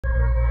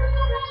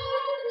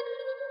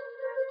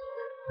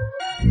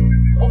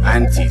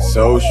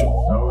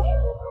Antisocial.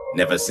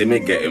 Never see me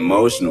get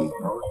emotional.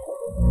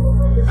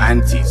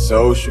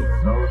 Antisocial.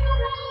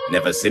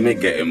 Never see me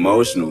get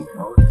emotional.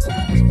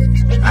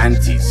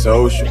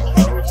 Antisocial.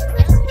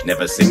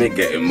 Never see me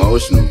get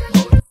emotional.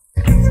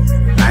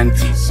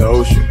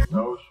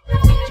 Antisocial.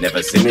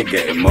 Never see me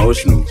get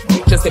emotional.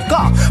 Just a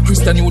car,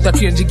 Christian youth a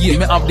change the game.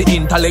 Me have the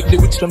intellect, the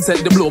witch them said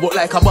the blow, but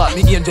like a ball,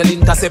 me angel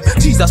intercept.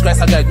 Jesus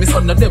Christ a guide me,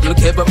 son the devil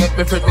clever, make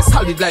me fret me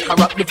solid like a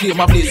rock. The flame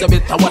a blaze, a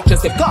better watch.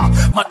 Just a car,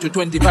 Matthew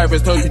 25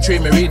 verse 33,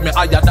 me read me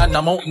higher than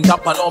a mountain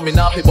top, and all me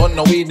not be born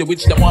away. The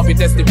witch them want to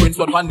test the prince,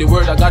 but on the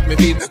word I got me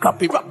feed.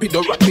 Copy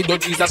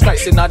rapido, Jesus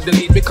Christ in not the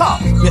lead.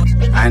 Because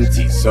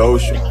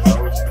antisocial.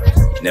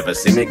 Never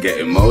see me get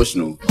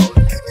emotional.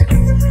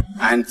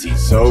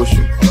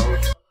 Antisocial.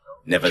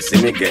 Never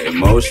see me get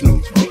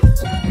emotional.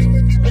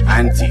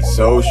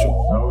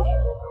 Antisocial.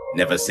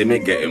 Never see me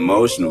get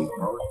emotional.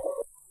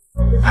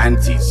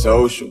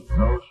 Antisocial.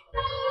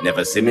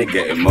 Never see me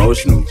get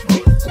emotional.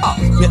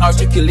 Me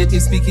articulate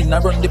is speaking, I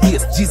run the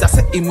place. Jesus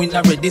said him win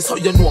already, so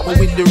you know I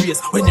win the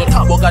race. When you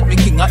talk about God, me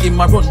king, I him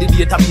I run the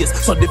database.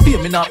 So the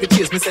fear me not be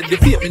chase, me said the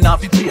fear me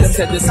not be praise. Them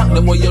said the song,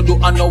 them what you do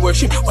and no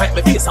worship. Wipe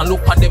my face and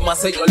look at them and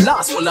say you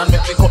last. Well and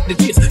make me cut the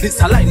taste.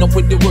 This a line up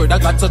with the word I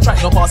got, so try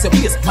no pass your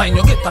place. Mind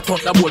you get a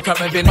thunderbolt from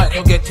heaven, mind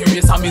you get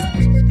serious and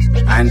me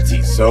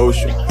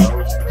antisocial.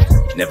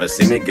 Never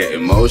see me get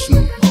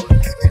emotional.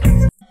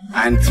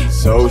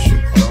 Antisocial.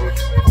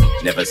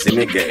 Never see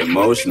me get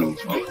emotional.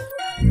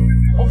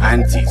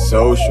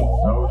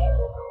 Antisocial.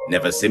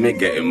 Never see me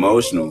get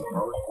emotional.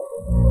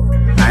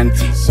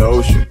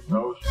 Antisocial.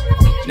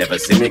 Never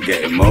see me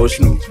get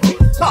emotional.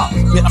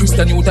 Me a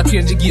Christian youth a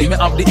change the game. Me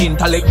have the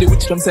intellect, the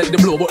witch them said the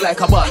blow, but like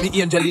a ball, me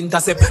angel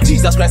intercept.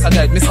 Jesus Christ a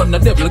guide me, son the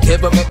devil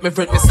clever, make me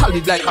fret me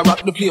solid like a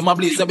rock. The flame a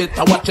blaze, a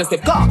better watch a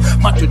step. Car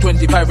Matthew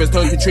 25 verse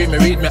 33, me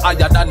read me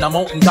higher than a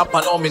mountain top,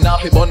 and all me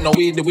not be born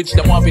away. The witch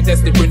them want to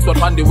test the prince, but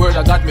on the word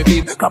I got me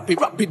feed. Copy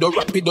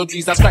rapido,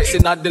 Jesus Christ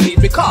in not the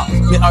lead. Because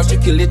me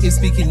articulate is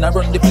speaking, I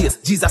run the place.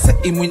 Jesus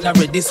said him win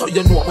already, so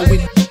you know I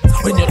win.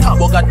 When you talk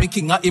about God, me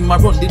king, I him I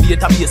run the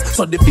database.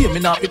 So the fear me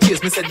not be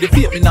chase, me said the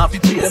fear me not be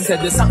praise. Them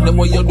said the song, them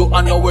what you do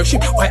and no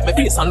worship. Wipe my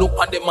face and look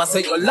at them and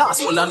say you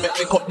last. Well and make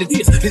me cut the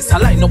taste. This a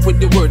line up with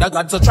the word I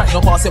got, so try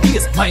no pass your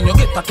place. Mind you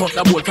get a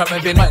thunderbolt from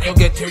heaven, mind you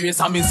get serious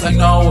and me say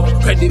no.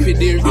 Ready for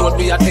the road,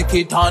 we a take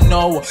it on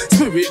now.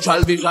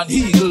 Spiritual vision,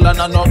 heal and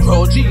I no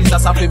grow.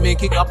 Jesus have been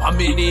making up and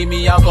me name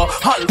me I go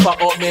Alpha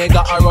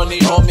Omega, I run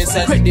it home. Me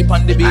said ready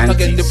on the beat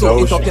again, the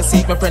flow it up your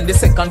seat. My friend the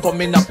second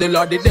coming up, the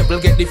Lord the devil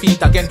get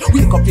defeat again.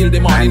 Wake up, feel the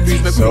morning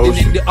breeze, me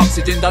breathing in the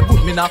oxygen that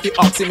put me not the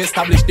oxygen.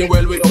 Establish the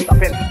world without a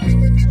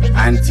pen.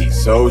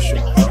 Antisocial.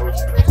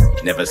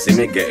 Never see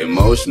me get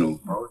emotional.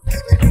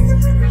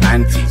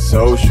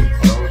 Antisocial.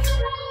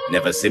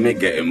 Never see me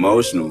get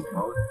emotional.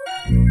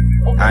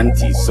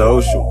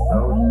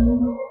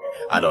 Antisocial.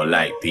 I don't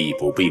like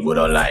people, people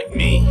don't like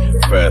me.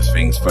 First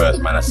things first,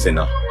 man, a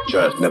sinner.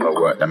 Church never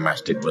worked, the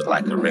match did was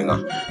like a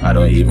ringer. I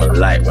don't even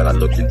like when I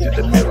look into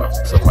the mirror.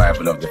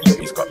 Survival of the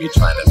fittest got me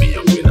trying to be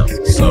a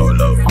winner.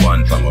 Solo,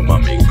 one time with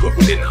mummy cooked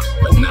dinner.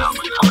 But now,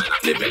 man, I'm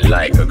living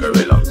like a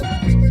gorilla.